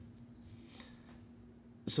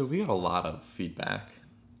So we got a lot of feedback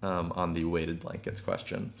on the weighted blankets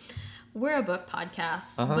question. We're a book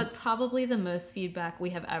podcast, but probably the most feedback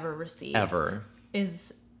we have ever received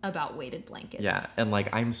is about weighted blankets. Yeah, and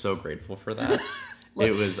like I'm so grateful for that.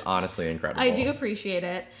 It was honestly incredible. I do appreciate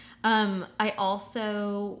it. I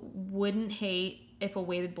also wouldn't hate if a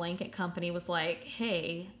weighted blanket company was like,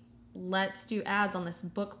 hey, let's do ads on this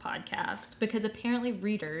book podcast, because apparently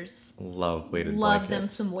readers love weighted love blankets. them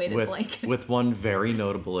some weighted blankets. With one very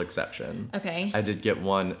notable exception. Okay. I did get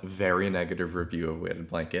one very negative review of weighted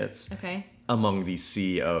blankets. Okay. Among the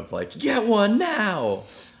sea of like, get one now!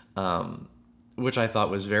 Which I thought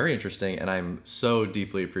was very interesting, and I'm so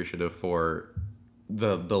deeply appreciative for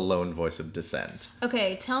the lone voice of dissent.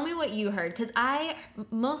 Okay, tell me what you heard, because I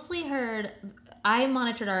mostly heard... I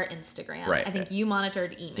monitored our Instagram. Right. I think you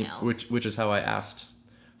monitored email. Which is how I asked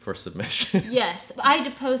for submissions. Yes. I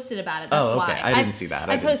posted about it. That's why. why. I didn't see that.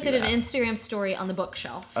 I posted an Instagram story on the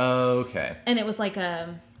bookshelf. Oh, okay. And it was like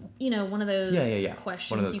one of those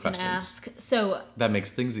questions you can ask. So that makes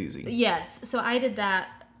things easy. Yes. So I did that,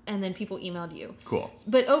 and then people emailed you. Cool.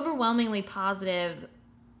 But overwhelmingly positive.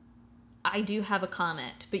 I do have a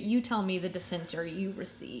comment, but you tell me the dissenter you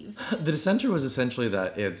received. The dissenter was essentially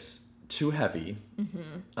that it's too heavy,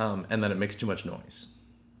 and then it makes too much noise.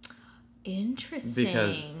 Interesting.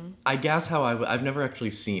 Because I guess how I've never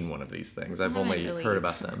actually seen one of these things. I've only heard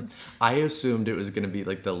about them. I assumed it was going to be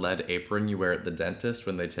like the lead apron you wear at the dentist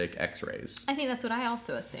when they take x-rays. I think that's what I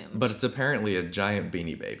also assumed. But it's apparently a giant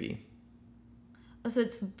Beanie Baby. Oh, so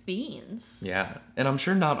it's beans. Yeah. And I'm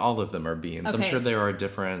sure not all of them are beans. Okay. I'm sure there are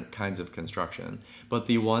different kinds of construction. But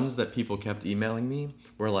the ones that people kept emailing me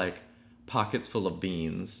were like pockets full of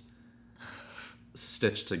beans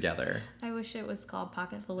stitched together. I wish it was called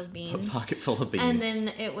Pocket Full of Beans. Pocket full of beans. And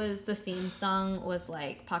then it was, the theme song was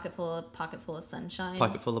like Pocket full of sunshine.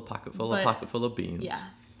 Pocket full of beans. Yeah.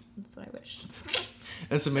 That's what I wished.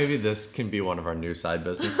 And so maybe this can be one of our new side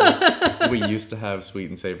businesses. We used to have sweet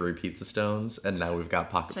and savory pizza stones, and now we've got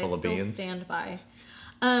pocket full of beans. I still stand by.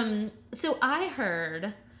 So I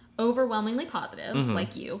heard overwhelmingly positive,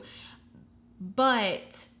 like you,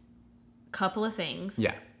 but couple of things.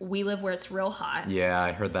 Yeah. We live where it's real hot. Yeah,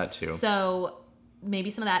 I heard that too. So maybe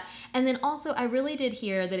some of that. And then also I really did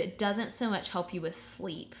hear that it doesn't so much help you with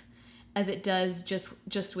sleep as it does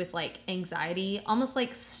just with like anxiety, almost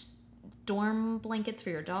like storm blankets for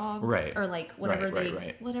your dogs, right? Or like whatever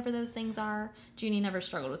whatever those things are. Junie never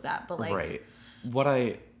struggled with that, but like right.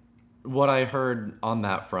 What I heard on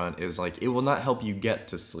that front is like it will not help you get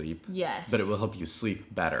to sleep. Yes. But it will help you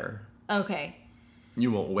sleep better. Okay. You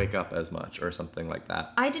won't wake up as much or something like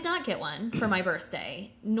that. I did not get one for my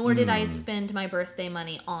birthday, nor did I spend my birthday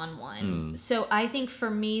money on one. So I think for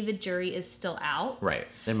me, the jury is still out. Right.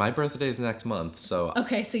 And my birthday is next month, so...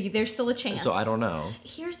 Okay, so there's still a chance. So I don't know.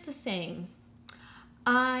 Here's the thing.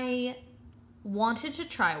 I wanted to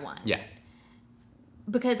try one. Yeah.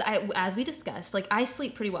 Because as we discussed, like I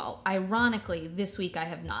sleep pretty well. Ironically, this week I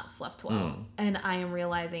have not slept well. And I am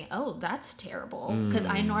realizing, oh, that's terrible. Because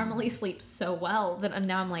I normally sleep so well that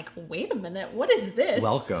now I'm like, wait a minute, what is this?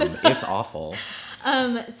 Welcome. It's awful.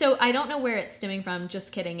 So I don't know where it's stemming from.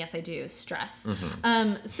 Just kidding. Yes, I do. Stress.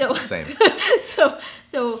 Same.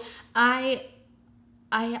 So I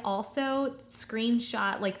also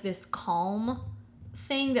screenshot like this Calm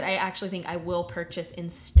thing that I actually think I will purchase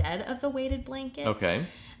instead of the weighted blanket. Okay.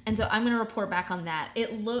 And so I'm going to report back on that.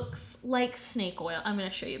 It looks like snake oil. I'm going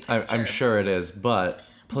to show you a picture. I'm sure it is, but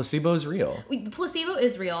placebo is real. Placebo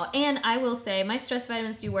is real. And I will say my stress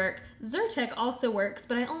vitamins do work. Zyrtec also works,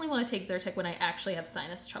 but I only want to take Zyrtec when I actually have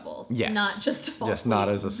sinus troubles. Yes. Not just to fall Yes, asleep. not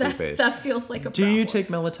as a sleep aid. That feels like a Do problem. you take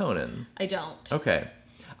melatonin? I don't. Okay.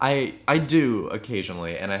 I do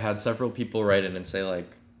occasionally, and I had several people write in and say, like,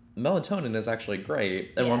 melatonin is actually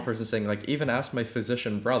great. And one person saying, like, even asked my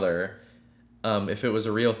physician brother if it was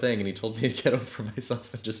a real thing, and he told me to get over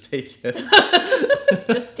myself and just take it.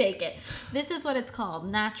 Just take it. This is what it's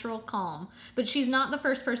called, Natural Calm. But she's not the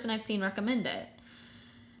first person I've seen recommend it.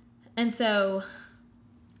 And so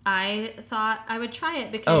I thought I would try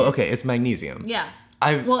it because... Oh, okay. It's magnesium. Yeah.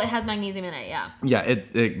 Well, it has magnesium in it, yeah. Yeah,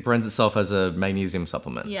 it brands itself as a magnesium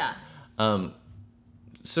supplement. Yeah.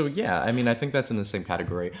 So, yeah, I mean, I think that's in the same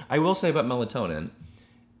category. I will say about melatonin,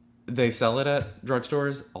 they sell it at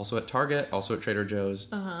drugstores, also at Target, also at Trader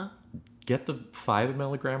Joe's. Uh-huh. Get the 5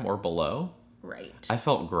 milligram or below. Right. I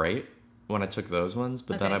felt great when I took those ones,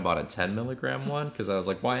 but then I bought a 10 milligram one because I was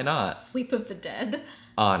like, why not? Sleep of the dead.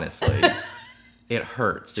 Honestly. It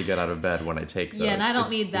hurts to get out of bed when I take those. Yeah, and I don't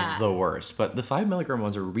It's need that. The worst. But the 5 milligram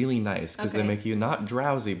ones are really nice because they make you not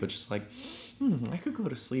drowsy, but just like, I could go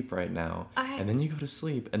to sleep right now. And then you go to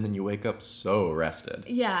sleep, and then you wake up so rested.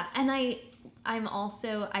 Yeah, and I'm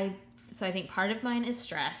also, so I think part of mine is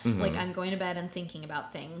stress. Like, I'm going to bed and thinking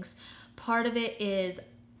about things. Part of it is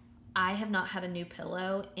I have not had a new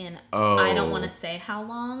pillow in, I don't want to say how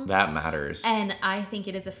long. That matters. And I think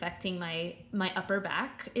it is affecting my upper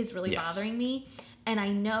back is really bothering me. And I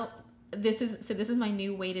know this is my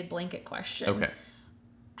new weighted blanket question. Okay.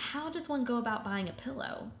 How does one go about buying a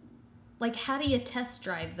pillow? Like, how do you test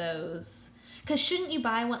drive those? Because shouldn't you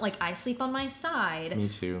buy one? Like, I sleep on my side. Me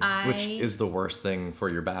too. Which is the worst thing for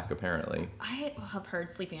your back, apparently. I have heard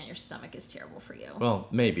sleeping on your stomach is terrible for you. Well,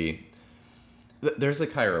 maybe. There's a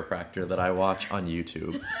chiropractor that I watch on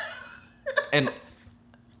YouTube. And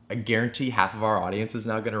I guarantee half of our audience is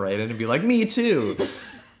now going to write in and be like, me too.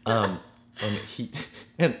 And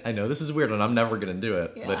I know this is weird and I'm never going to do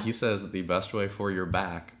it, but he says that the best way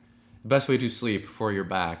to sleep for your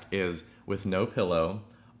back is with no pillow,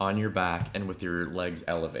 on your back, and with your legs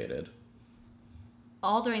elevated.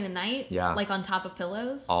 All during the night? Yeah. Like on top of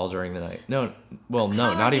pillows? All during the night. No,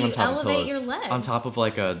 not even on top of pillows. Elevate your legs? On top of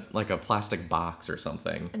like a plastic box or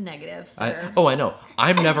something. Negative, sir. I know.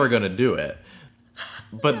 I'm never going to do it.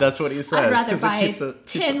 But that's what he says. I'd rather buy keeps it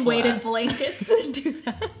 10 weighted blankets than do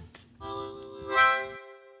that.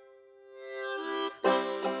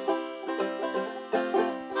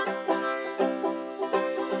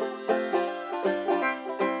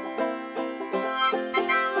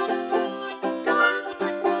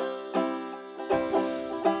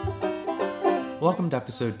 Welcome to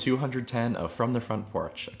episode 210 of From the Front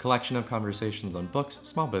Porch, a collection of conversations on books,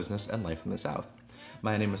 small business, and life in the South.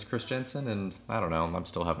 My name is Chris Jensen, and I don't know, I'm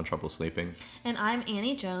still having trouble sleeping. And I'm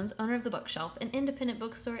Annie Jones, owner of The Bookshelf, an independent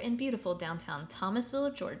bookstore in beautiful downtown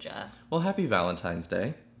Thomasville, Georgia. Well, happy Valentine's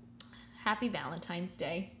Day. Happy Valentine's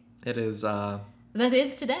Day. It is, That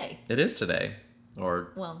is today. It is today.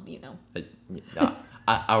 Or... Well, you know.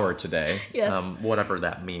 Our today. Yes. Whatever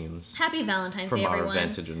that means. Happy Valentine's Day, everyone. From our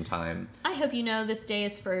vantage in time. I hope you know this day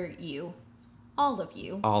is for you. All of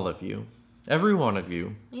you. All of you. Every one of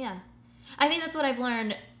you. Yeah. I think that's what I've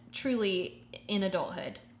learned truly in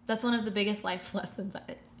adulthood. That's one of the biggest life lessons.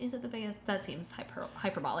 Is it the biggest? That seems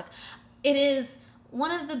hyperbolic. It is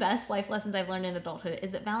one of the best life lessons I've learned in adulthood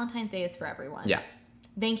is that Valentine's Day is for everyone. Yeah.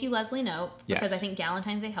 Thank you, Leslie Knope, because Yes. I think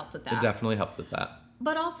Galentine's Day helped with that. It definitely helped with that.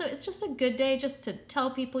 But also, it's just a good day just to tell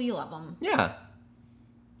people you love them. Yeah.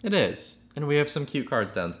 It is. And we have some cute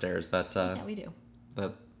cards downstairs that Yeah, we do.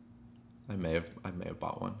 that I may have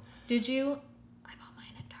bought one. Did you? I bought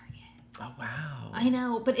mine at Target. Oh wow. I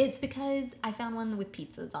know, but it's because I found one with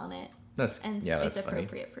pizzas on it. That's It's funny.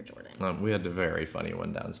 appropriate for Jordan. We had a very funny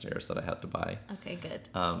one downstairs that I had to buy. Okay, good.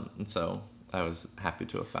 And so I was happy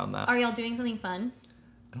to have found that. Are y'all doing something fun?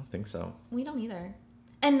 I don't think so. We don't either.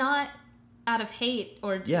 And not out of hate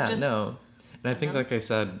or just... No. And I think, like I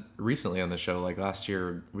said recently on the show, like last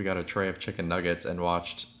year, we got a tray of chicken nuggets and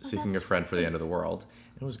watched Seeking a Friend for the End of the World.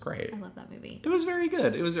 It was great. I love that movie. It was very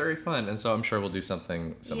good. It was very fun. And so I'm sure we'll do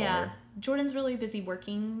something similar. Yeah. Jordan's really busy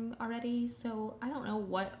working already, so I don't know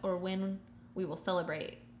what or when we will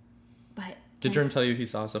celebrate. But Did Jordan tell you he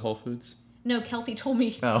saw us at Whole Foods? No, Kelsey told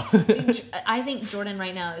me. Oh. I think Jordan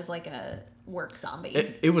right now is like a work zombie.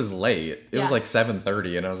 It was late. It was like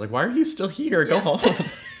 7:30, and I was like, "Why are you still here? Go home."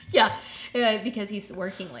 Yeah, because he's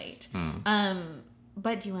working late.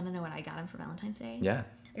 But do you want to know what I got him for Valentine's Day? Yeah.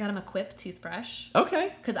 I got him a Quip toothbrush.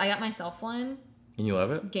 Okay. Because I got myself one. And you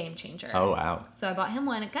love it? Game changer. Oh, wow. So I bought him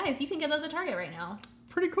one. Guys, you can get those at Target right now.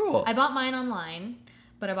 Pretty cool. I bought mine online,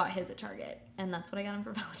 but I bought his at Target. And that's what I got him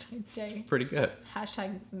for Valentine's Day. Pretty good.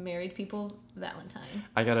 Hashtag married people Valentine.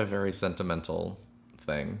 I got a very sentimental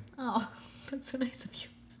thing. Oh, that's so nice of you.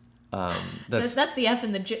 That's the F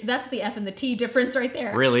and the T difference right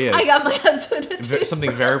there. Really is. I got my husband a toothbrush.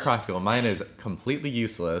 something very practical. Mine is completely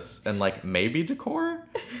useless and like maybe decor,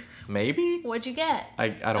 maybe. What'd you get? I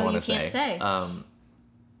don't want to say. You can't say.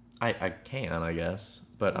 I can, I guess,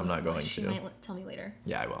 but I'm not going She to. might tell me later.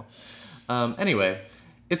 Yeah, I will. Anyway,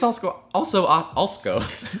 it's also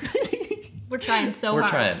We're trying so We're hard.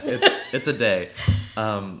 trying. It's a day.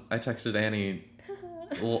 I texted Annie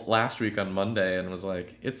last week on Monday and was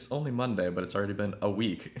like, it's only Monday, but it's already been a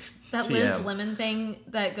week. That TM. Liz Lemon thing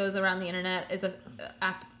that goes around the internet is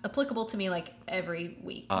applicable to me like every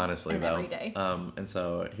week. Honestly, and though. every day. And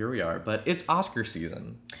so here we are. But it's Oscar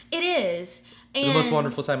season. It is. And the most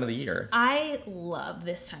wonderful time of the year. I love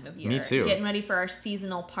this time of year. Me too. Getting ready for our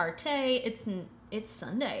seasonal party. It's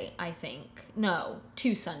Sunday, I think. No,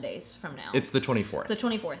 2 Sundays from now. It's the 24th. It's the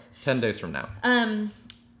 24th. 10 days from now.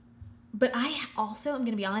 But I also, I'm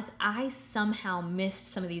going to be honest, I somehow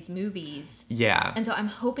missed some of these movies. Yeah. And so I'm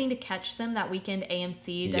hoping to catch them that weekend.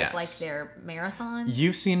 AMC does Yes. like their marathons.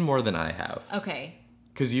 You've seen more than I have. Okay.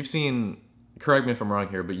 Because you've seen, correct me if I'm wrong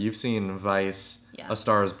here, but you've seen Vice, Yeah. A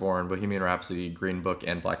Star is Born, Bohemian Rhapsody, Green Book,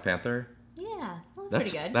 and Black Panther. Yeah. Well,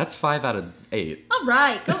 that's pretty good. That's 5 out of 8. All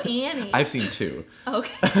right. Go Annie. I've seen 2.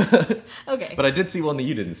 Okay. Okay. But I did see one that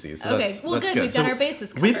you didn't see, so Okay. that's, Well, that's good. We've got our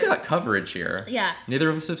bases covered. We've got coverage here. Yeah. Neither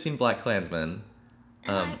of us have seen Black Klansman.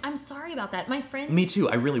 And I'm sorry about that. My friends. Me too.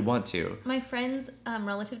 I really want to. My friends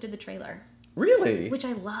relative did the trailer, Really? which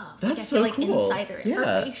I love. That's I so feel like cool. insider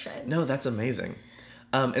Yeah. information. No, that's amazing.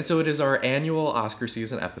 And so it is our annual Oscar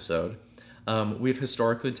season episode. We've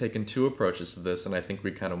historically taken 2 approaches to this, and I think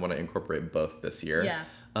we kind of want to incorporate both this year. Yeah.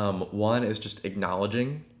 One is just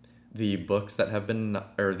acknowledging the books that have been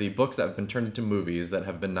turned into movies that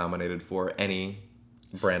have been nominated for any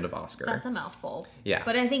brand of Oscar. That's a mouthful. Yeah.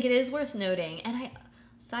 But I think it is worth noting. And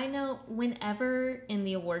side note, whenever in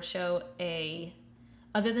the award show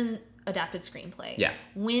other than adapted screenplay, Yeah.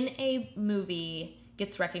 when a movie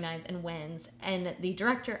gets recognized and wins, and the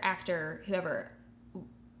director, actor, whoever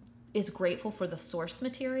is grateful for the source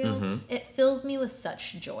material, it fills me with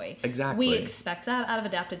such joy. Exactly. We expect that out of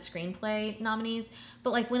adapted screenplay nominees,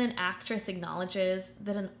 but like when an actress acknowledges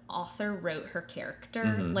that an author wrote her character,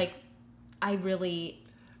 like I really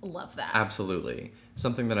love that. Absolutely.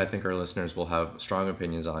 Something that I think our listeners will have strong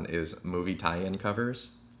opinions on is movie tie-in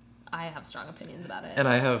covers. I have strong opinions about it. And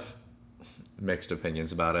I have mixed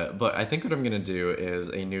opinions about it. But I think what I'm going to do is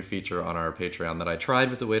a new feature on our Patreon that I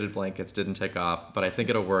tried with the weighted blankets, didn't take off, but I think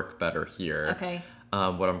it'll work better here. Okay.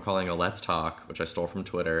 What I'm calling a Let's Talk, which I stole from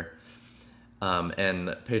Twitter.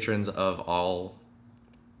 And patrons of all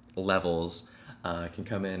levels can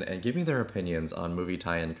come in and give me their opinions on movie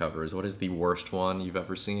tie-in covers. What is the worst one you've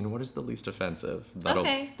ever seen? What is the least offensive?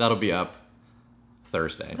 That'll be up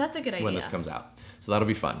Thursday. That's a good idea. When this comes out. So that'll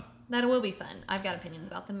be fun. That will be fun. I've got opinions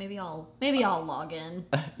about them. Maybe I'll log in.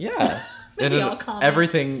 Yeah. Maybe and I'll comment.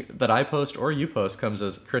 Everything that I post or you post comes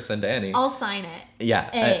as Chris and Danny. I'll sign it. Yeah,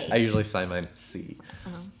 A. I usually sign mine C.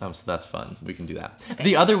 So that's fun. We can do that. Okay.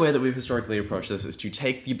 The other way that we've historically approached this is to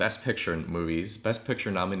take the Best Picture movies, Best Picture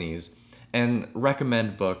nominees, and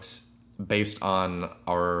recommend books based on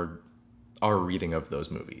our reading of those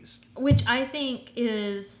movies. Which I think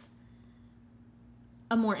is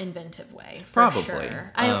a more inventive way, for Probably.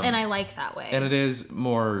 sure. And I like that way. And it is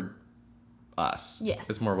more us. Yes.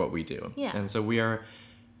 It's more what we do. Yeah. And so we are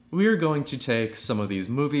going to take some of these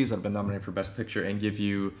movies that have been nominated for Best Picture and give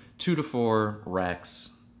you 2 to 4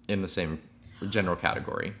 recs in the same general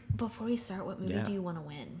category. Before we start, what movie do you want to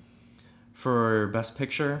win? For Best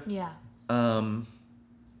Picture? Yeah. I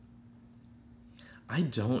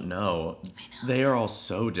don't know. They are all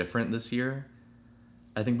so different this year.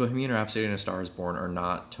 I think Bohemian Rhapsody and A Star is Born are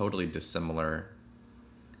not totally dissimilar.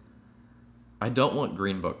 I don't want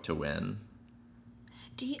Green Book to win.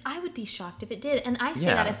 I would be shocked if it did. And I say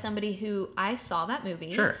Yeah. that as somebody who I saw that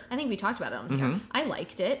movie. Sure. I think we talked about it on here. I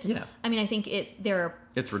liked it. Yeah. I mean, I think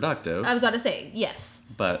It's reductive, I was about to say, yes.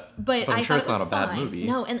 but But I'm I sure thought it's not a was bad fine. movie.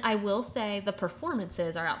 No, and I will say the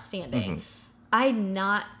performances are outstanding.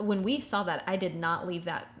 When we saw that, I did not leave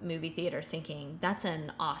that movie theater thinking that's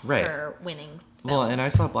an Oscar-winning film. Well, and I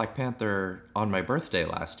saw Black Panther on my birthday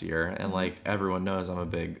last year, and like everyone knows, I'm a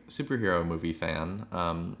big superhero movie fan,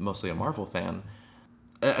 mostly a Marvel fan.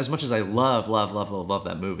 As much as I love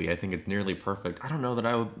that movie, I think it's nearly perfect. I don't know that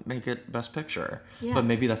I would make it Best Picture, but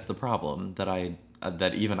maybe that's the problem,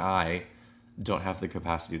 that even I don't have the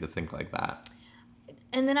capacity to think like that.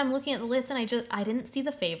 And then I'm looking at the list, and I didn't see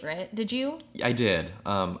The Favorite. Did you? I did.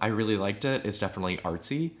 I really liked it. It's definitely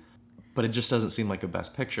artsy, but it just doesn't seem like a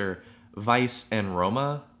Best Picture. Vice and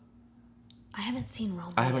Roma. I haven't seen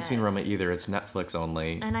Roma. I haven't seen Roma either. It's Netflix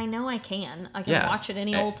only. And I know I can. I can watch it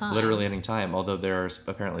any old time. Literally any time. Although there are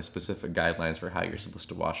apparently specific guidelines for how you're supposed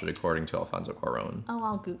to watch it according to Alfonso Cuarón. Oh,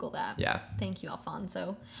 I'll Google that. Yeah. Thank you,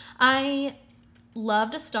 Alfonso. I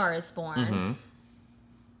loved A Star is Born.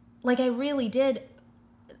 Like, I really did.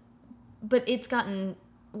 But it's gotten,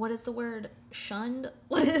 what is the word? Shunned?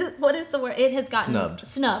 What is the word? It has gotten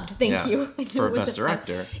snubbed. Thank you. For Best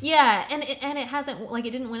Director. Yeah, and it hasn't, like,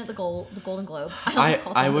 it didn't win at the Golden Globes.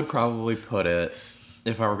 I would probably put it,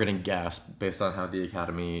 if I were going to guess based on how the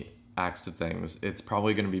Academy acts to things, it's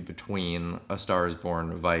probably going to be between A Star is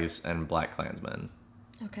Born, Vice, and Black Klansman.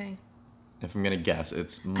 Okay. If I'm gonna guess,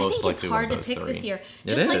 it's I most think likely it's hard one of to those pick three. this year.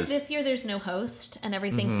 It Just like is. this year, there's no host and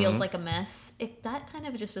everything feels like a mess. That kind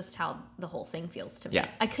of just how the whole thing feels to me. Yeah.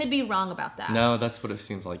 I could be wrong about that. No, that's what it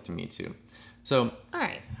seems like to me too. So All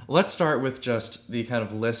right. let's start with just the kind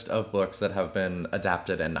of list of books that have been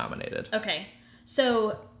adapted and nominated. Okay.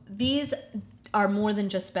 So these are more than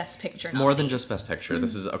just Best Picture nominees. More than just Best Picture.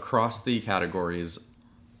 This is across the categories,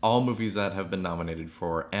 all movies that have been nominated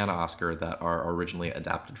for an Oscar that are originally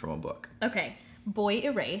adapted from a book. Okay. Boy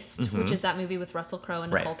Erased, which is that movie with Russell Crowe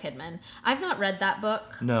and Nicole Kidman. I've not read that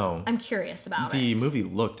book. No. I'm curious about The it. movie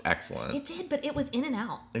looked excellent. It did, but it was in and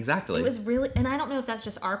out. Exactly. It was really, and I don't know if that's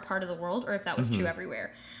just our part of the world or if that was true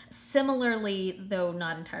everywhere. Similarly, though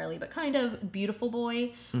not entirely, but kind of, Beautiful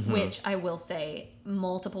Boy, which I will say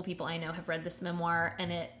multiple people I know have read this memoir,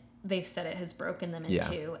 and they've said it has broken them in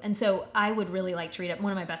two. And so I would really like to read it.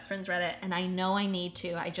 One of my best friends read it, and I know I need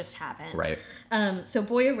to. I just haven't. Right. So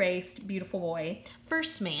Boy Erased, Beautiful Boy.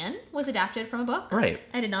 First Man was adapted from a book. Right.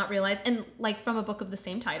 I did not realize, and like from a book of the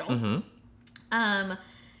same title.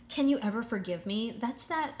 Can You Ever Forgive Me? That's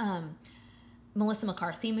that Melissa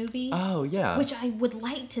McCarthy movie. Oh, yeah. Which I would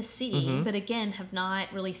like to see, but again, have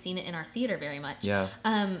not really seen it in our theater very much. Yeah.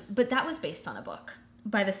 But that was based on a book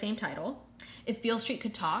by the same title. If Beale Street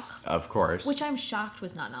Could Talk. Of course. Which I'm shocked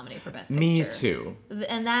was not nominated for Best Picture. Me too.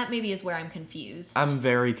 And that maybe is where I'm confused. I'm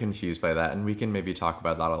very confused by that, and we can maybe talk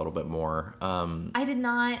about that a little bit more.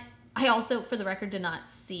 I also, for the record, did not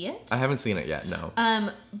see it. I haven't seen it yet, no.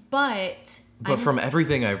 But from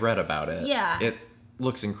everything I've read about it, Yeah. it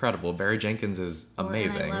looks incredible. Barry Jenkins is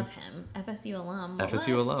amazing. And I love him. FSU alum.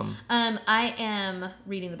 FSU alum. I am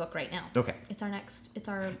reading the book right now. Okay. It's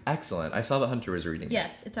our Excellent. I saw that Hunter was reading it.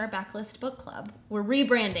 Yes, it's our backlist book club. We're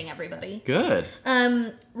rebranding, everybody. Good.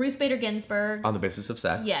 Ruth Bader Ginsburg. On the basis of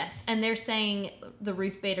sex. Yes, and they're saying the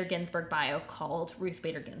Ruth Bader Ginsburg bio called Ruth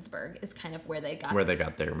Bader Ginsburg is kind of where they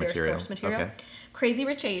got their material. Source material. Okay. Crazy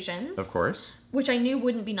Rich Asians. Of course. Which I knew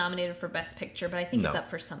wouldn't be nominated for Best Picture, but I think it's No. up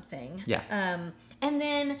for something. Yeah. And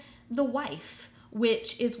then The Wife,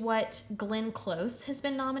 which is what Glenn Close has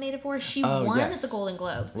been nominated for. She won at the Golden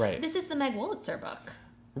Globes. Right. This is the Meg Wolitzer book.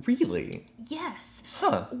 Really? Yes.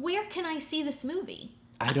 Huh. Where can I see this movie?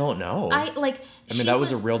 I don't know. I mean, that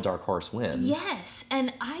was a real dark horse win. Yes,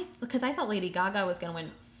 and because I thought Lady Gaga was going to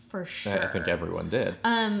win for sure. I think everyone did.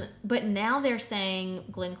 But now they're saying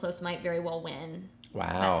Glenn Close might very well win. Wow.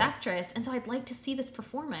 Best Actress, and so I'd like to see this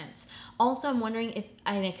performance. Also, I'm wondering if,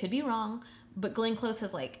 and I could be wrong, but Glenn Close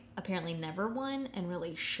has apparently never won and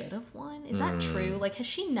really should have won. Is that true? Has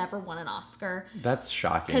she never won an Oscar? That's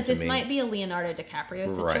shocking to me. Because this might be a Leonardo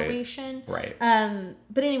DiCaprio situation. Right.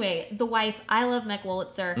 But anyway, The Wife. I love Meg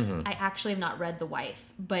Wolitzer. Mm-hmm. I actually have not read The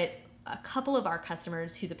Wife, but a couple of our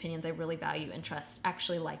customers whose opinions I really value and trust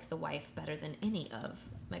actually like The Wife better than any of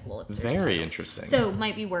Meg Wolitzer's Very titles. Interesting. So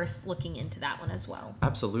might be worth looking into that one as well.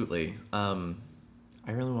 Absolutely. I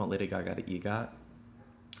really want Lady Gaga to EGOT,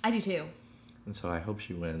 I do too. and so I hope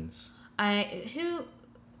she wins.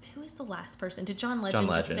 Who is the last person? Did John Legend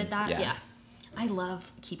just did that? Yeah. I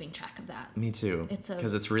love keeping track of that. Me too.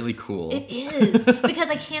 Because it's really cool. It is because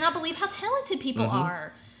I cannot believe how talented people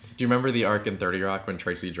are. Do you remember the arc in 30 Rock when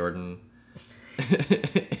Tracy Jordan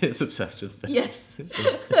is obsessed with this? Yes.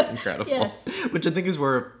 It's incredible. Yes. Which I think is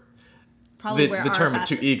where Probably the term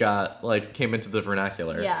to EGOT came into the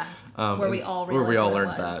vernacular. Yeah. Where we all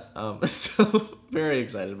learned that. So very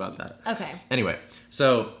excited about that. Okay. Anyway,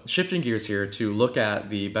 so shifting gears here to look at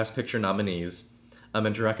the Best Picture nominees,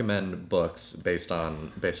 and to recommend books based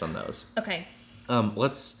on those. Okay.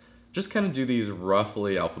 Let's just kind of do these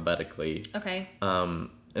roughly alphabetically. Okay.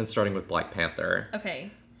 And starting with Black Panther. Okay.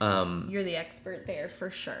 You're the expert there for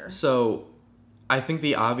sure. So, I think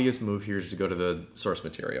the obvious move here is to go to the source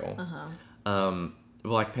material.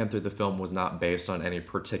 Black Panther, the film, was not based on any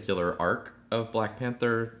particular arc of Black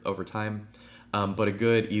Panther over time, but a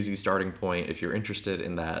good, easy starting point if you're interested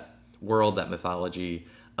in that world, that mythology,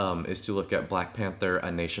 is to look at Black Panther,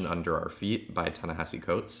 A Nation Under Our Feet by Ta-Nehisi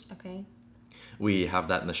Coates. Okay. We have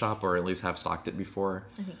that in the shop, or at least have stocked it before.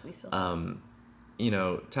 I think we still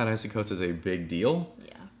Ta-Nehisi Coates is a big deal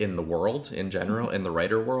in the world in general, in the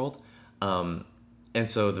writer world. And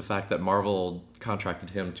so the fact that Marvel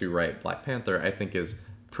contracted him to write Black Panther, I think, is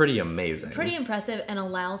pretty amazing. Pretty impressive, and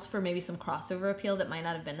allows for maybe some crossover appeal that might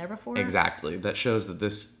not have been there before. Exactly. That shows that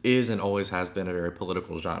this is and always has been a very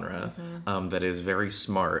political genre that is very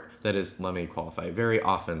smart, that is, let me qualify, very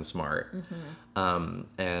often smart,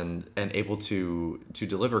 and able to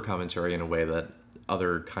deliver commentary in a way that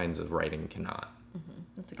other kinds of writing cannot.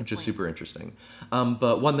 That's a good Which point. is super interesting.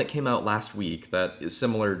 But one that came out last week that is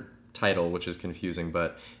similar title, which is confusing,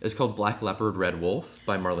 but it's called Black Leopard, Red Wolf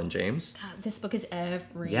by Marlon James. God, this book is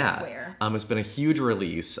everywhere. Yeah. It's been a huge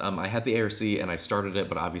release. I had the ARC and I started it,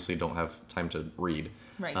 but obviously don't have time to read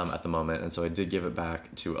at the moment. And so I did give it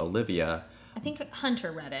back to Olivia. I think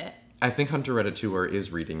Hunter read it. I think Hunter read it too, or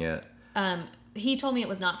is reading it. He told me it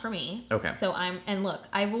was not for me. Okay. So and look,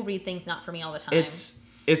 I will read things not for me all the time. It's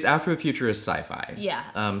Afrofuturist sci-fi.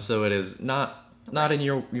 Yeah. So it is not in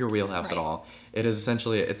your wheelhouse at all. It is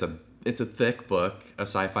essentially it's a thick book, a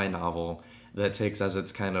sci-fi novel that takes as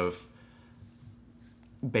its kind of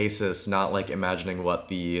basis, not like imagining what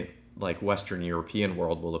the like Western European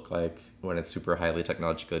world will look like when it's super highly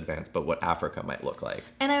technologically advanced, but what Africa might look like.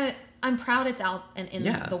 And I'm proud it's out and in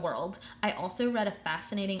the world. I also read a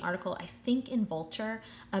fascinating article, I think in Vulture,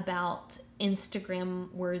 about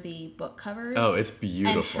Instagram-worthy book covers. Oh, it's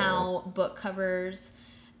beautiful. And how book covers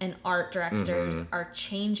and art directors are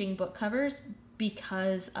changing book covers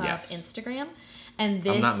because of Instagram. And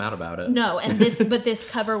this, I'm not mad about it. No, and this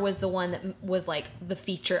cover was the one that was like the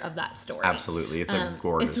feature of that story. Absolutely. It's a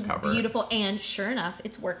gorgeous cover. It's beautiful, and sure enough,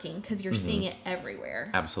 it's working because you're seeing it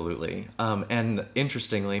everywhere. Absolutely. And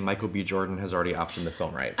interestingly, Michael B. Jordan has already optioned the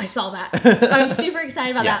film rights. I saw that. I'm super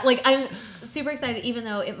excited about that. Like, I'm super excited, even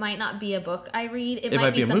though it might not be a book I read. It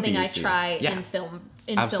might be something I try in film.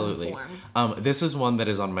 Absolutely. Film form. This is one that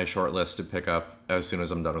is on my short list to pick up as soon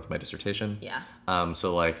as I'm done with my dissertation. Yeah.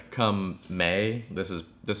 So like come May, this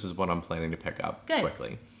is what I'm planning to pick up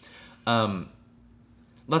quickly.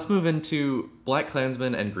 Let's move into Black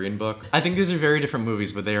Klansman and Green Book. I think these are very different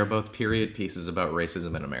movies, but they are both period pieces about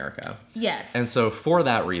racism in America. Yes. And so for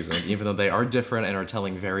that reason, even though they are different and are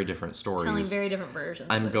telling very different stories, telling very different versions.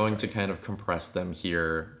 I'm going to kind of compress them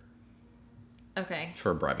here. Okay.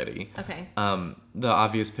 For brevity. Okay. The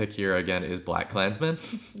obvious pick here again is Black Klansman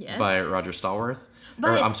by Roger Stallworth.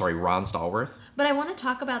 Ron Stallworth. But I want to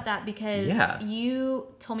talk about that because you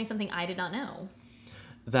told me something I did not know.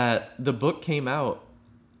 That the book came out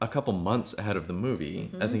a couple months ahead of the movie.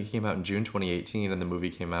 I think it came out in June 2018 and the movie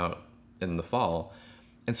came out in the fall.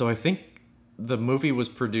 And so I think the movie was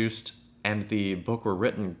produced and the book were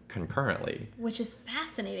written concurrently. Which is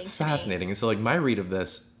fascinating to me. Fascinating. And so like my read of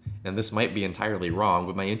this, and this might be entirely wrong,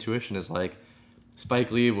 but my intuition is like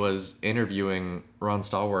Spike Lee was interviewing Ron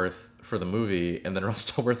Stallworth for the movie, and then Ron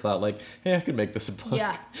Stallworth thought like, hey, I could make this a book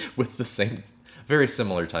with the same, very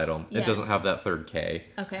similar title. It doesn't have that third K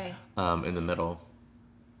in the middle.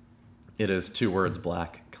 It is 2 words,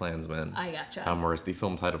 Black Klansman. I gotcha. Whereas the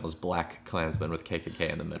film title was Black Klansman with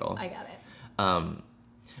KKK in the middle. I got it.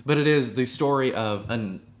 But it is the story of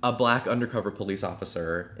a black undercover police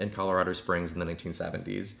officer in Colorado Springs in the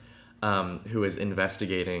 1970s who is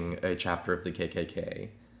investigating a chapter of the KKK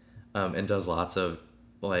and does lots of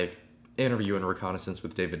like interview and reconnaissance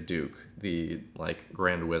with David Duke, the like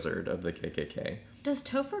grand wizard of the KKK. Does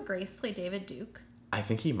Topher Grace play David Duke? I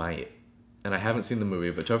think he might. And I haven't seen the movie,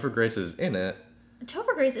 but Topher Grace is in it.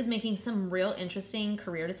 Topher Grace is making some real interesting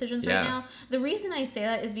career decisions right now. The reason I say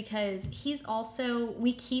that is because he's also,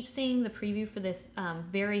 we keep seeing the preview for this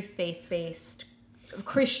very faith-based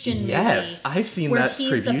Christian movie. Yes, I've seen that preview too.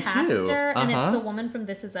 Where he's the pastor, and it's the woman from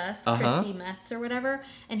This Is Us, Chrissy Metz or whatever,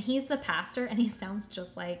 and he's the pastor, and he sounds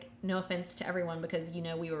just like, no offense to everyone, because you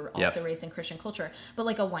know we were also raised in Christian culture, but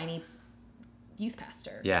like a whiny youth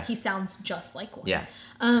pastor. Yeah. He sounds just like one. Yeah.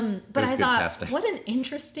 But I thought, what an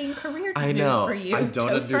interesting career move for you, I don't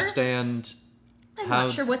Topher. Understand. I'm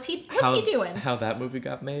not sure what's he doing. How that movie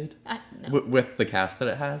got made with the cast that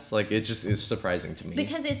it has, like it just is surprising to me.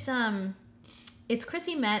 Because it's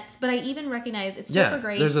Chrissy Metz, but I even recognize it's Topher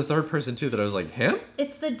Grace. There's a third person too that I was like, him?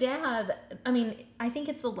 It's the dad. I mean, I think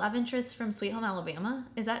it's the love interest from Sweet Home Alabama.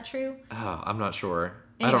 Is that true? Oh, I'm not sure.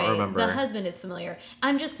 Anyway, I don't remember. The husband is familiar.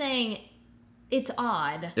 I'm just saying, it's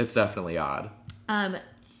odd. It's definitely odd.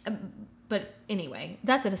 But anyway,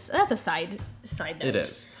 that's a side note. It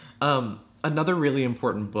is. Another really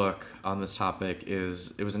important book on this topic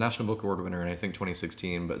is, it was a National Book Award winner in I think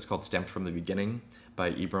 2016, but it's called Stamped from the Beginning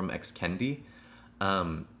by Ibram X. Kendi.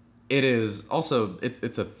 It is also,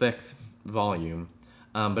 it's a thick volume,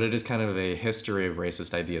 but it is kind of a history of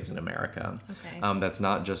racist ideas in America. Okay. That's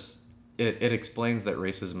not just, it explains that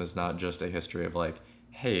racism is not just a history of like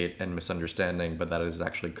hate and misunderstanding, but that is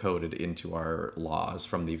actually coded into our laws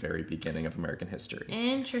from the very beginning of American history.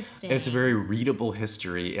 Interesting. It's a very readable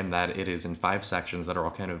history in that it is in 5 sections that are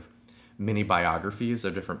all kind of mini biographies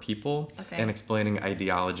of different people and explaining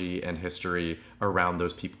ideology and history around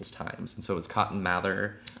those people's times. And so it's Cotton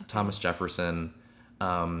Mather, Thomas Jefferson,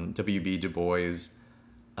 W.B. Du Bois,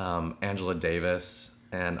 Angela Davis,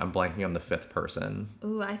 and I'm blanking on the fifth person.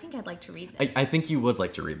 Ooh, I think I'd like to read this. I think you would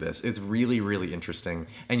like to read this. It's really, really interesting,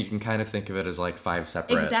 and you can kind of think of it as like 5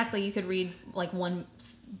 separate. Exactly, you could read like one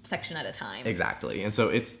section at a time. Exactly, and so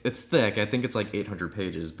it's thick. I think it's like 800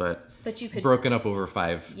 pages, but you could broken up over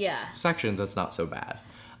 5 Yeah. sections. That's not so bad.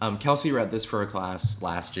 Kelsey read this for a class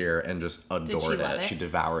last year and just adored it. She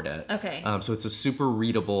devoured it. Okay. So it's a super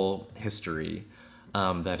readable history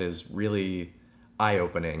that is really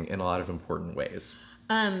eye-opening in a lot of important ways.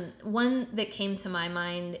 One that came to my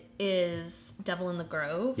mind is Devil in the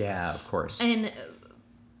Grove. Yeah, of course. And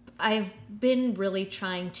I've been really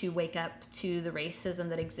trying to wake up to the racism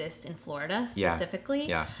that exists in Florida specifically.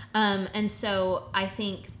 Yeah. And so I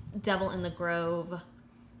think Devil in the Grove,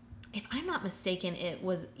 if I'm not mistaken, it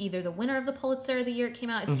was either the winner of the Pulitzer the year it came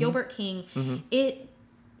out. It's Gilbert King.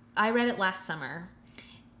 I read it last summer.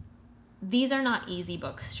 These are not easy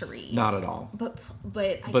books to read. Not at all. But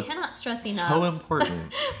I cannot stress enough. So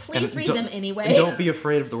important. Please read them anyway. And don't be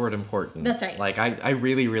afraid of the word important. That's right. Like, I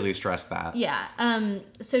really, really stress that. Yeah.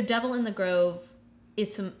 So Devil in the Grove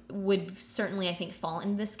would certainly, I think, fall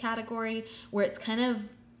in this category where it's kind of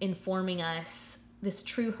informing us this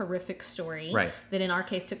true horrific story that in our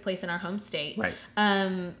case took place in our home state. Right.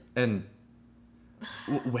 And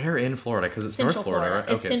where in Florida? Because it's Central North Florida.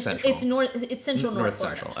 It's okay, Central. It's Central North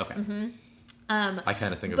Florida. Central. Okay. Mm-hmm. I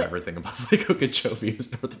kind of think of everything about like Okeechobee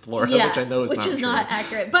as North Florida, which I know is not true. Not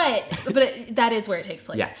accurate, but that is where it takes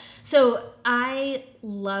place. Yeah. So I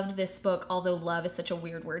loved this book, although love is such a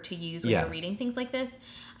weird word to use when you're reading things like this.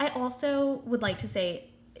 I also would like to say,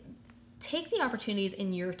 take the opportunities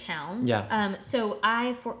in your towns. Yeah. So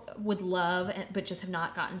I would love, but just have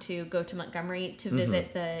not gotten to go to Montgomery to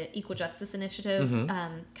visit the Equal Justice Initiative,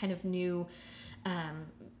 kind of new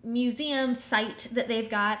museum site that they've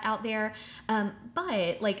got out there.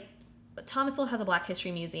 But like Thomasville has a Black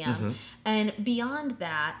History Museum, and beyond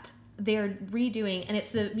that, they're redoing, and it's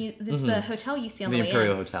the hotel you see on the way in. The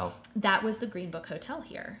Imperial Hotel. That was the Green Book Hotel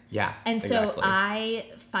here. Yeah, and so I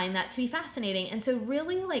find that to be fascinating. And so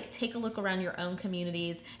really, like, take a look around your own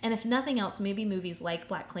communities, and if nothing else, maybe movies like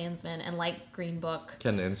BlacKkKlansman and like Green Book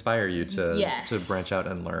can inspire you to branch out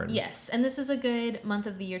and learn. Yes, and this is a good month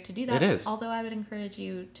of the year to do that. It is. Although I would encourage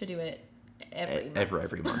you to do it every month.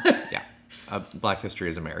 Every month. Yeah. Black history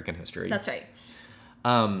is American history. That's right.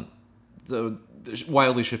 So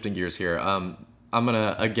wildly shifting gears here. I'm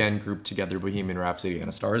gonna again group together Bohemian Rhapsody and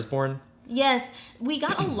A Star Is Born. Yes, we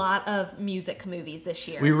got a lot of music movies this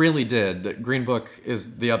year. We really did. Green Book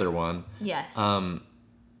is the other one. Yes.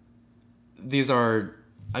 These are,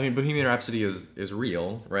 I mean, Bohemian Rhapsody is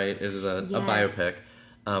real, right? It is a biopic,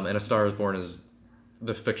 and A Star Is Born is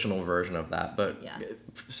the fictional version of that, but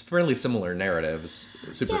fairly similar narratives,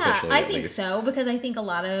 superficially. Yeah, I at think least. so, because I think a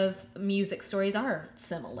lot of music stories are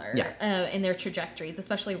similar in their trajectories,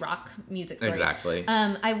 especially rock music stories. Exactly.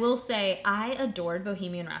 I will say I adored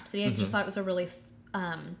Bohemian Rhapsody. I just thought it was a really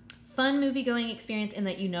fun movie-going experience in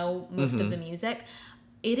that you know most of the music.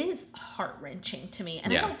 It is heart-wrenching to me,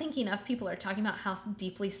 and I don't think enough people are talking about how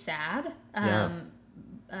deeply sad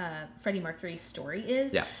Freddie Mercury's story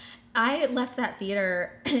is. Yeah. I left that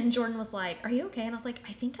theater and Jordan was like, "Are you okay?" And I was like,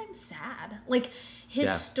 "I think I'm sad." Like, his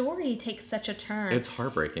story takes such a turn. It's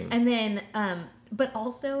heartbreaking. And then, but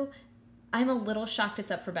also, I'm a little shocked it's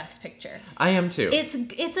up for Best Picture. I am too. It's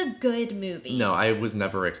a good movie. No, I was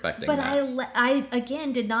never expecting but that. But I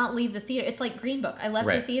again did not leave the theater. It's like Green Book. I left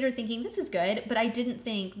the theater thinking this is good, but I didn't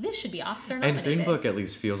think this should be Oscar nominated. And Green Book at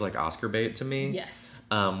least feels like Oscar bait to me. Yes.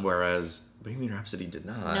 Whereas Bohemian Rhapsody did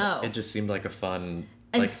not. No. It just seemed like a fun.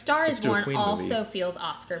 And like, Star Is Born also movie. feels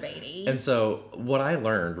Oscar baity. And so what I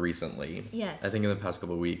learned recently, I think in the past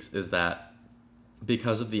couple of weeks, is that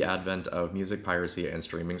because of the advent of music piracy and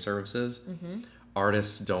streaming services,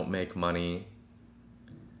 artists don't make money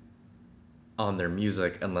on their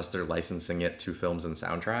music unless they're licensing it to films and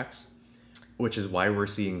soundtracks, which is why we're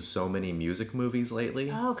seeing so many music movies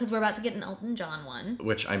lately. Oh, because we're about to get an Elton John one.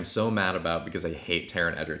 Which I'm so mad about because I hate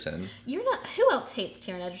Taron Egerton. You're not... Who else hates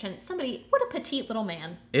Taron Egerton? Somebody... What a petite little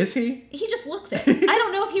man. Is he? He just looks it. I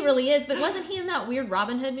don't know if he really is, but wasn't he in that weird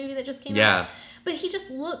Robin Hood movie that just came out? Yeah. But he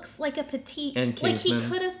just looks like a petite... And Kingsman. Like he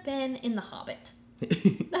could have been in The Hobbit.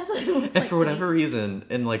 That's what it looks like. And for whatever reason,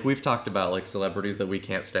 and like we've talked about like celebrities that we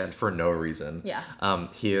can't stand for no reason. Yeah.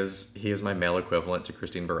 He is my male equivalent to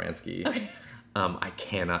Christine Baranski. Okay. I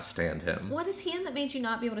cannot stand him. What is he in that made you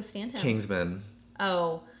not be able to stand him? Kingsman.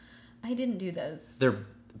 Oh, I didn't do those. They're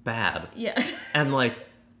bad. Yeah. And like,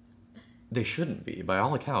 they shouldn't be. By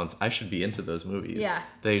all accounts, I should be into those movies. Yeah.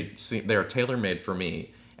 They are tailor-made for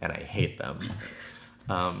me, and I hate them.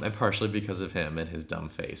 and partially because of him and his dumb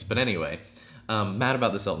face. But anyway, mad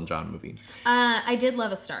about this Elton John movie. I did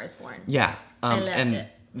love A Star Is Born. Yeah. I loved and it.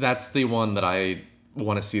 that's the one that I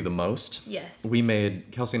want to see the most. Yes.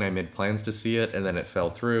 Kelsey and I made plans to see it, and then it fell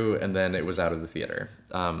through, and then it was out of the theater.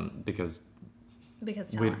 Because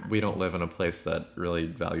we don't live in a place that really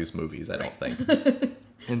values movies, I don't think.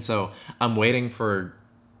 And so I'm waiting for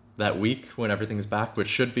that week when everything's back, which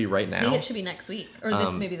should be right now. Maybe it should be next week, or this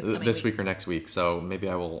coming this week or next week. So maybe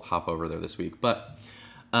I will hop over there this week. But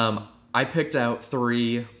I picked out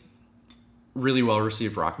 3 really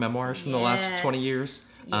well-received rock memoirs from the last 20 years.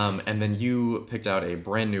 Yes. And then you picked out a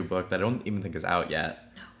brand new book that I don't even think is out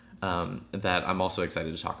yet. That I'm also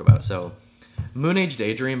excited to talk about. So Moon Age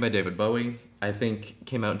Daydream by David Bowie, I think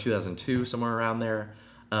came out in 2002, somewhere around there.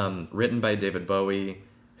 Written by David Bowie,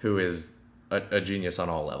 who is a genius on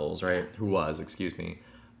all levels, right? Who was, excuse me.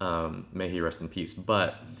 May he rest in peace.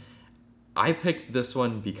 But I picked this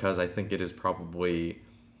one because I think it is probably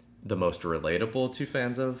the most relatable to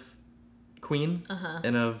fans of Queen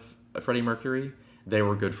and of Freddie Mercury. They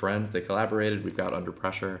were good friends. They collaborated. We've got Under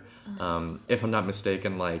Pressure. If I'm not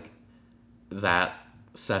mistaken, like, that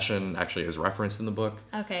session actually is referenced in the book.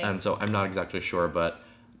 Okay. And so I'm not exactly sure, but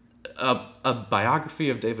a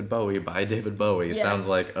biography of David Bowie by David Bowie sounds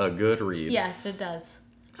like a good read. Yeah, it does.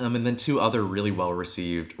 And then 2 other really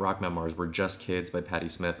well-received rock memoirs were Just Kids by Patti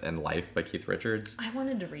Smith and Life by Keith Richards. I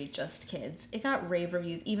wanted to read Just Kids. It got rave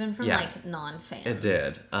reviews, even from like non-fans. It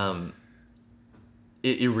did.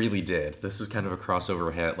 It really did. This was kind of a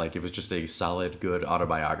crossover hit. Like, it was just a solid, good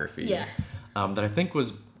autobiography. Yes. That I think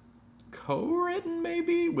was co-written,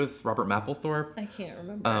 maybe, with Robert Mapplethorpe. I can't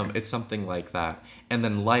remember. It's something like that. And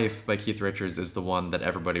then Life by Keith Richards is the one that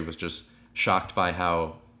everybody was just shocked by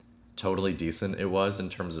how totally decent it was in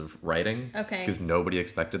terms of writing. Okay. Because nobody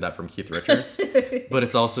expected that from Keith Richards. But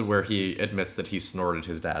it's also where he admits that he snorted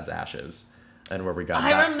his dad's ashes. And where we got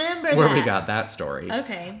we got that story.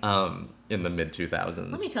 Okay. In the mid-2000s.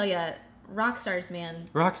 Let me tell you, rock stars, man.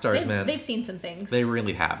 They've seen some things. They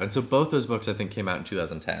really have. And so both those books, I think, came out in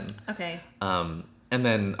 2010. Okay. And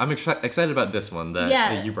then I'm excited about this one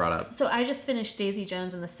that you brought up. So I just finished Daisy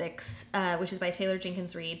Jones and the Six, which is by Taylor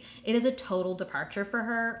Jenkins Reid. It is a total departure for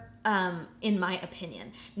her, in my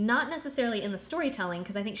opinion. Not necessarily in the storytelling,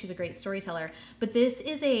 because I think she's a great storyteller, but this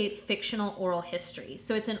is a fictional oral history.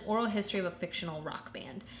 So it's an oral history of a fictional rock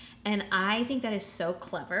band. And I think that is so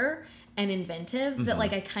clever and inventive that,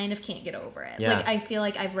 like, I kind of can't get over it. Yeah. Like, I feel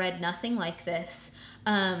like I've read nothing like this.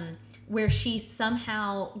 Where she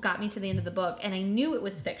somehow got me to the end of the book, and I knew it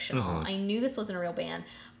was fictional. I knew this wasn't a real band,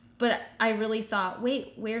 but I really thought,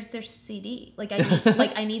 wait, where's their CD? Like,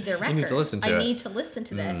 I need their record. You need to listen to it. I need to listen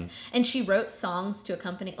to this. And she wrote songs to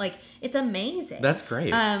accompany. Like, it's amazing. That's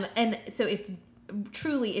great. And so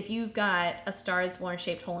if you've got a Star Is Born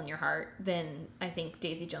shaped hole in your heart, then I think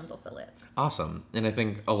Daisy Jones will fill it. Awesome. And I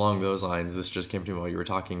think along those lines, this just came to me while you were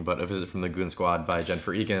talking, but A Visit from the Goon Squad by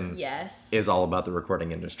Jennifer Egan is all about the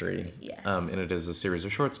recording industry. Yes. And it is a series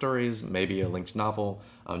of short stories, maybe a linked novel,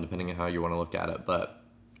 depending on how you want to look at it, but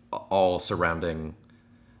all surrounding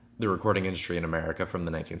the recording industry in America from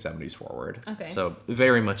the 1970s forward. Okay. So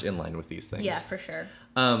very much in line with these things. Yeah, for sure.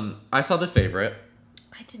 I saw The Favorite.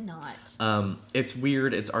 I did not. It's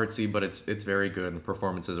weird, it's artsy, but it's very good, and the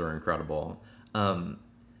performances are incredible.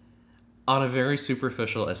 On a very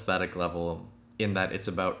superficial aesthetic level, in that it's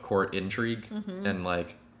about court intrigue and,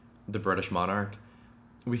 like, the British monarch,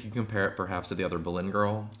 we can compare it perhaps to The Other Boleyn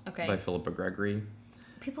Girl by Philippa Gregory.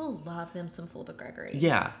 People love them some Philippa Gregory.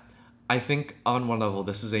 Yeah. I think on one level,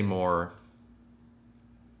 this is a more...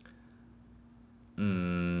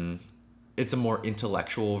 it's a more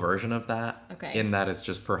intellectual version of that. Okay. In that it's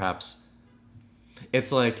just perhaps...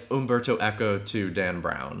 It's like Umberto Eco to Dan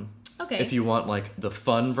Brown. Okay. If you want, like, the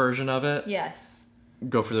fun version of it, Yes.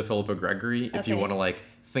 go for the Philippa Gregory. If you want to, like,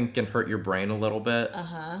 think and hurt your brain a little bit,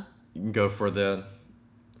 you can go for the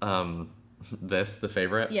The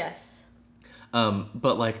Favorite. Yes.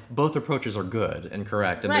 But, like, both approaches are good and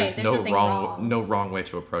correct, and there's no wrong way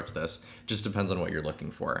to approach this. Just depends on what you're looking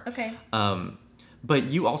for. Okay. But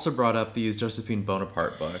you also brought up these Josephine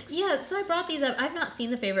Bonaparte books. Yeah, so I brought these up. I've not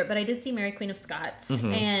seen The Favorite, but I did see Mary Queen of Scots.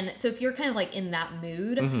 And so if you're kind of like in that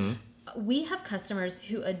mood, we have customers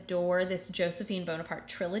who adore this Josephine Bonaparte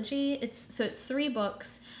trilogy. It's 3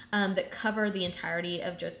 books that cover the entirety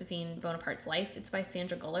of Josephine Bonaparte's life. It's by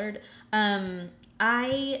Sandra Gullard.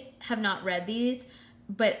 I have not read these,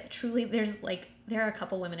 but truly there are a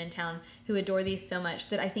couple women in town who adore these so much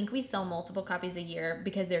that I think we sell multiple copies a year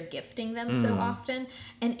because they're gifting them so often.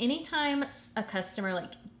 And anytime a customer,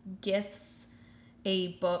 like, gifts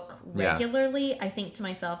a book Yeah. regularly, I think to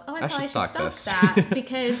myself, oh, I probably should stock this. that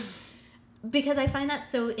because I find that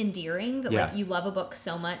so endearing that Yeah. like you love a book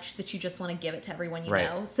so much that you just want to give it to everyone you Right.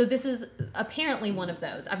 know. So this is apparently one of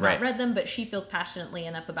those. I've Right. not read them, but she feels passionately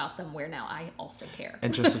enough about them where now I also care.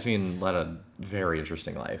 And Josephine led a very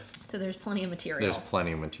interesting life. So there's plenty of material. There's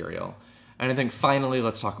plenty of material. And I think finally,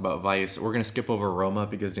 let's talk about Vice. We're going to skip over Roma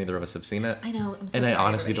because neither of us have seen it. I know. I'm so And sorry, I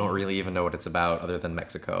honestly everybody. don't really even know what it's about other than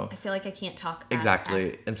Mexico. I feel like I can't talk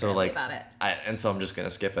Exactly. And so accurately like about it. and so I'm just going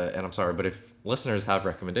to skip it, and I'm sorry, but if listeners have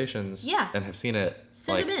recommendations Yeah. and have seen it,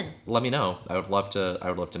 Send like, them in. let me know. I would love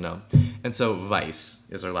to know. And so Vice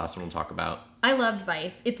is our last one we'll talk about. I loved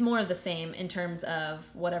Vice. It's more of the same in terms of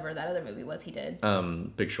whatever that other movie was he did.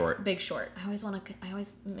 Big Short. Big Short. I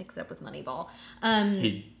always mix it up with Moneyball.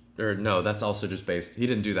 No, that's also just based. He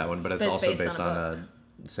didn't do that one, but it's But it's also based based on a on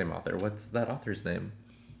a same author. What's that author's name?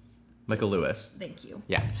 Michael Lewis. Thank you.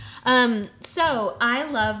 Yeah. So I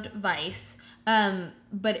loved Vice.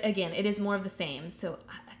 But again, it is more of the same. So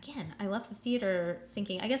again, I left the theater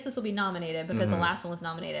thinking, I guess this will be nominated because the last one was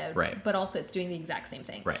nominated. Right. But also it's doing the exact same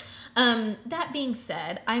thing. Right. That being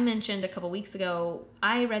said, I mentioned a couple weeks ago,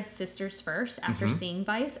 I read Sisters first after seeing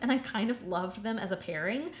Vice, and I kind of loved them as a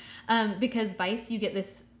pairing. Because Vice, you get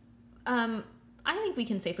this, I think we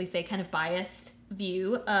can safely say kind of biased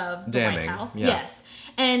view of the Damning, White House. yeah. Yes.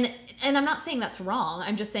 And I'm not saying that's wrong.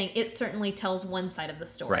 I'm just saying it certainly tells one side of the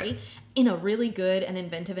story Right. in a really good and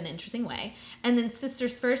inventive and interesting way. And then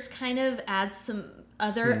Sisters First kind of adds some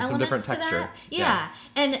other elements different to texture. that. Yeah.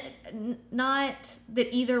 And not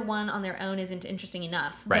that either one on their own isn't interesting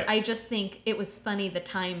enough, Right. but I just think it was funny the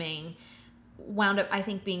timing wound up I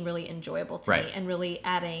think being really enjoyable to Right. me and really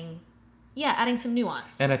adding some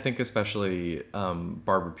nuance. And I think especially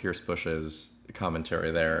Barbara Pierce Bush's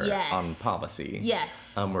commentary there Yes. on policy.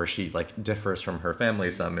 Yes. Where she like differs from her family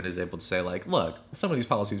some and is able to say like, look, some of these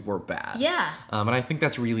policies were bad. Yeah. And I think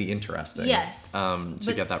that's really interesting. Yes.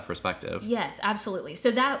 To get that perspective. Yes, absolutely.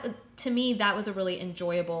 So that, to me, that was a really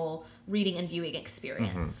enjoyable reading and viewing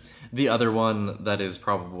experience. The other one that is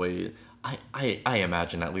probably, I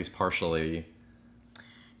imagine at least partially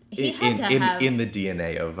He had to have... in the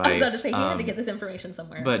DNA of Vice. I was about to say, he had to get this information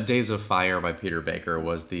somewhere. But Days of Fire by Peter Baker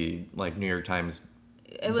was the like New York Times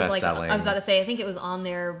it was best-selling. like, I was about to say, I think it was on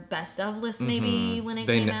their best of list maybe when it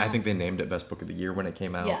came out. I think they named it Best Book of the Year when it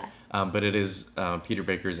came out. Yeah. But it is Peter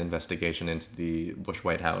Baker's investigation into the Bush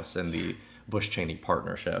White House and the Bush-Cheney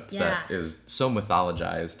partnership that is so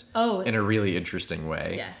mythologized in a really interesting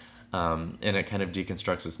way. Yes. And it kind of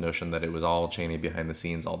deconstructs this notion that it was all Cheney behind the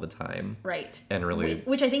scenes all the time. Right. And really...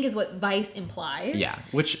 Which I think is what Vice implies. Yeah,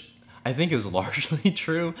 which I think is largely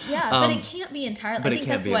true. Yeah, but it can't be entirely... But I it think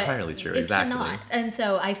can't that's be what, entirely true, it exactly. Cannot. And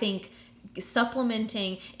so I think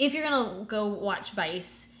supplementing... If you're going to go watch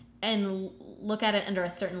Vice and look at it under a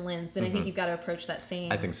certain lens, then I think you've got to approach that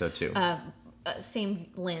same... I think so too. Same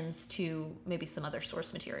lens to maybe some other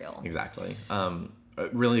source material. Exactly.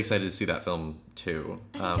 Really excited to see that film too.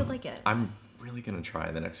 I think you'll like it. I'm really gonna try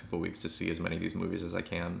in the next couple of weeks to see as many of these movies as I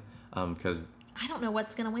can, because I don't know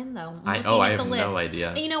what's gonna win though. I have no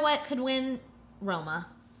idea. You know what could win? Roma.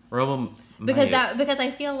 Roma Because I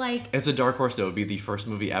feel like it's a dark horse. Though, it would be the first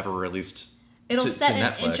movie ever released. It'll to set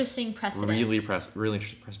an Netflix. interesting precedent. Really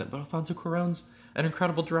interesting precedent. But Alfonso Cuarón's an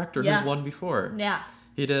incredible director Yeah. who's won before. Yeah.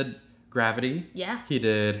 He did Gravity. Yeah. He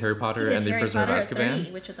did Harry Potter and the Prisoner of Azkaban.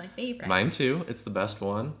 30, which was my favorite. Mine too. It's the best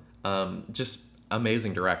one. Just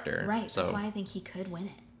amazing director. Right. So that's why I think he could win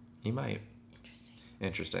it. he might. Interesting.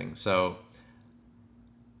 Interesting. So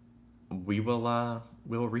we will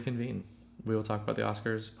reconvene. We will talk about the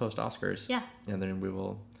Oscars post Oscars. Yeah. And then we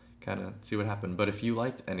will kind of see what happened. But if you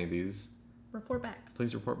liked any of these, Report back.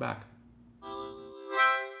 please report back.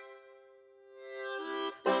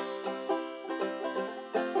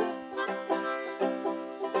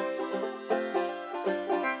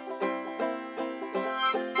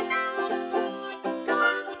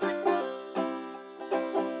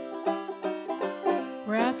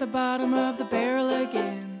 We're at the bottom of the barrel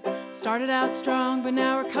again. Started out strong, but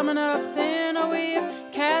now we're coming up thin. Oh,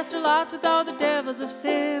 we've cast our lots with all the devils of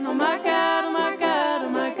sin. Oh my God, oh my God, oh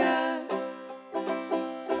my God.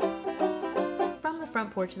 From the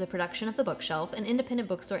Front Porch is a production of The Bookshelf, an independent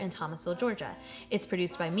bookstore in Thomasville, Georgia. It's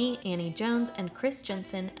produced by me, Annie Jones, and Chris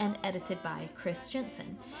Jensen, and edited by Chris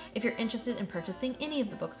Jensen. If you're interested in purchasing any of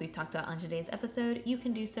the books we've talked about on today's episode, you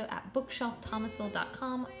can do so at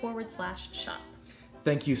bookshelfthomasville.com/shop.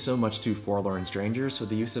 Thank you so much to Forlorn Strangers for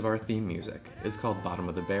the use of our theme music. It's called Bottom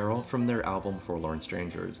of the Barrel from their album Forlorn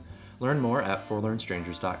Strangers. Learn more at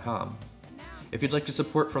forlornstrangers.com. If you'd like to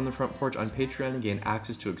support From the Front Porch on Patreon and gain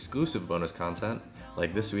access to exclusive bonus content,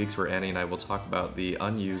 like this week's where Annie and I will talk about the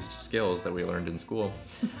unused skills that we learned in school,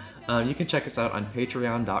 you can check us out on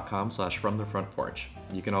patreon.com/fromthefrontporch.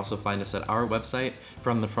 You can also find us at our website,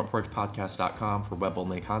 fromthefrontporchpodcast.com, for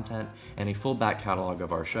web-only content and a full back catalog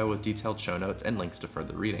of our show with detailed show notes and links to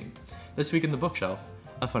further reading. This week in the bookshelf,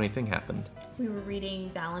 a funny thing happened. We were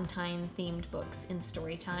reading Valentine-themed books in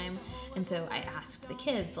story time, and so I asked the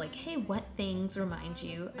kids, like, hey, what things remind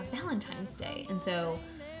you of Valentine's Day? And so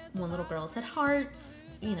one little girl said hearts,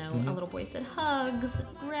 a little boy said hugs,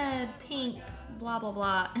 red, pink, blah, blah,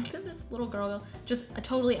 blah. And then this little girl just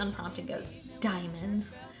totally unprompted goes,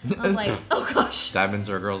 diamonds. I was like, oh gosh. Diamonds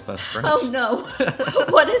are a girl's best friend. Oh no.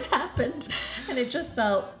 What has happened? And it just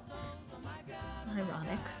felt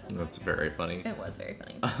ironic. That's very funny. It was very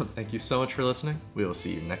funny. Thank you so much for listening. We will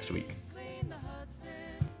see you next week.